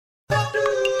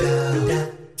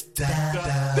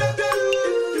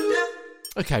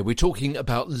Okay, we're talking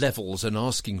about levels and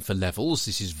asking for levels.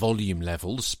 This is volume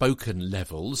levels, spoken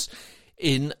levels,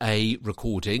 in a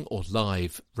recording or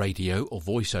live radio or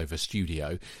voiceover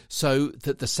studio, so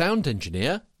that the sound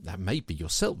engineer, that may be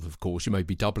yourself of course, you may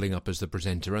be doubling up as the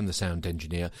presenter and the sound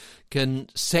engineer, can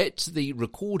set the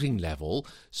recording level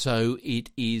so it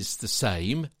is the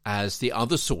same as the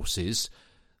other sources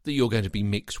that you're going to be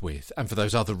mixed with, and for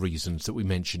those other reasons that we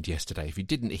mentioned yesterday. If you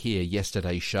didn't hear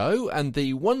yesterday's show, and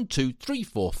the 1, 2, 3,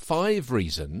 4, 5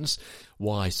 reasons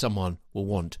why someone will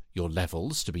want your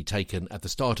levels to be taken at the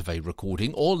start of a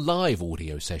recording or live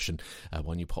audio session,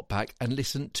 when you pop back and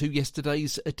listen to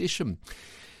yesterday's edition.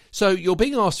 So you're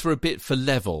being asked for a bit for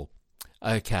level,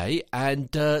 okay, and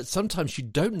sometimes you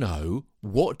don't know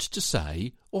what to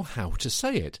say or how to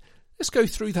say it. Let's go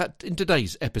through that in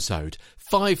today's episode,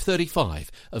 535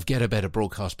 of Get a Better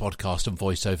Broadcast Podcast and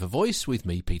Voice Over Voice with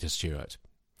me, Peter Stewart.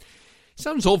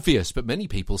 Sounds obvious, but many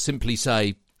people simply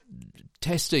say,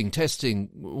 testing,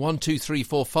 1, 2, 3,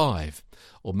 4, 5.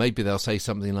 Or maybe they'll say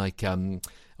something like, I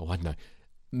don't know,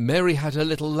 Mary had a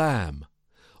little lamb.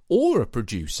 Or a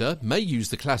producer may use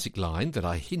the classic line that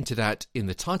I hinted at in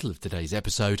the title of today's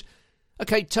episode,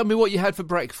 okay, tell me what you had for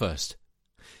breakfast.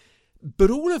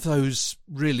 But all of those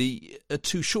really are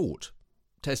too short.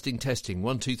 Testing,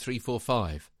 1, 2, 3, 4,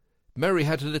 5. Mary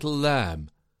had a little lamb.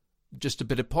 Just a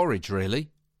bit of porridge, really.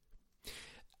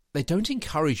 They don't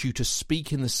encourage you to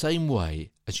speak in the same way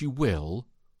as you will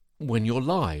when you're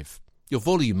live. Your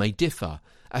volume may differ,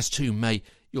 as too may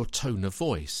your tone of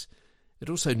voice. It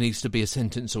also needs to be a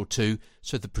sentence or two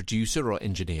so the producer or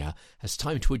engineer has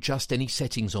time to adjust any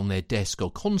settings on their desk or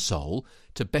console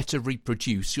to better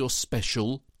reproduce your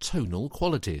special tonal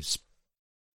qualities.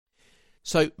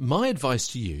 So my advice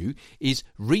to you is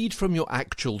read from your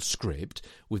actual script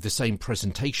with the same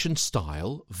presentation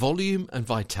style, volume and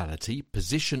vitality,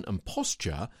 position and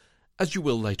posture as you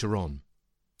will later on.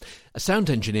 A sound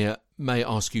engineer may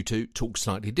ask you to talk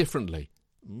slightly differently,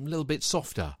 a little bit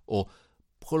softer, or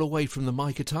pull away from the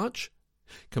mic a touch.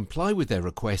 Comply with their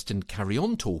request and carry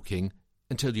on talking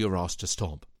until you're asked to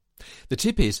stop. The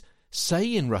tip is,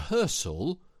 say in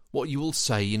rehearsal what you will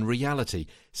say in reality.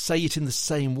 Say it in the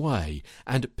same way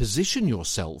and position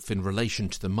yourself in relation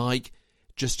to the mic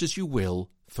just as you will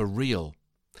for real.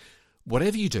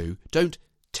 Whatever you do, don't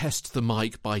test the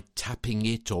mic by tapping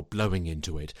it or blowing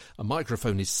into it. A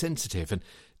microphone is sensitive and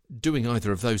doing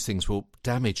either of those things will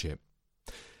damage it.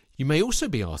 You may also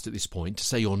be asked at this point to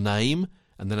say your name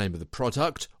and the name of the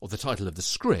product or the title of the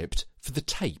script for the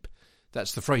tape.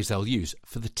 That's the phrase they'll use,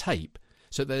 for the tape.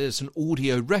 So there's an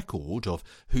audio record of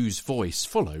whose voice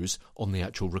follows on the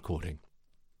actual recording.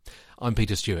 I'm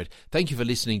Peter Stewart. Thank you for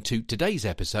listening to today's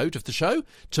episode of the show.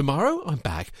 Tomorrow I'm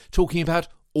back talking about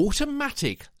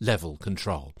automatic level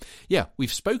control. Yeah,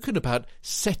 we've spoken about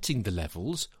setting the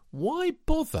levels. Why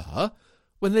bother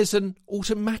when there's an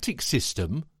automatic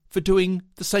system for doing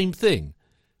the same thing?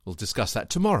 We'll discuss that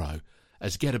tomorrow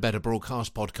as Get a Better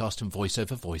Broadcast Podcast and Voice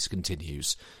Over Voice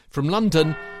continues. From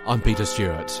London, I'm Peter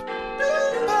Stewart.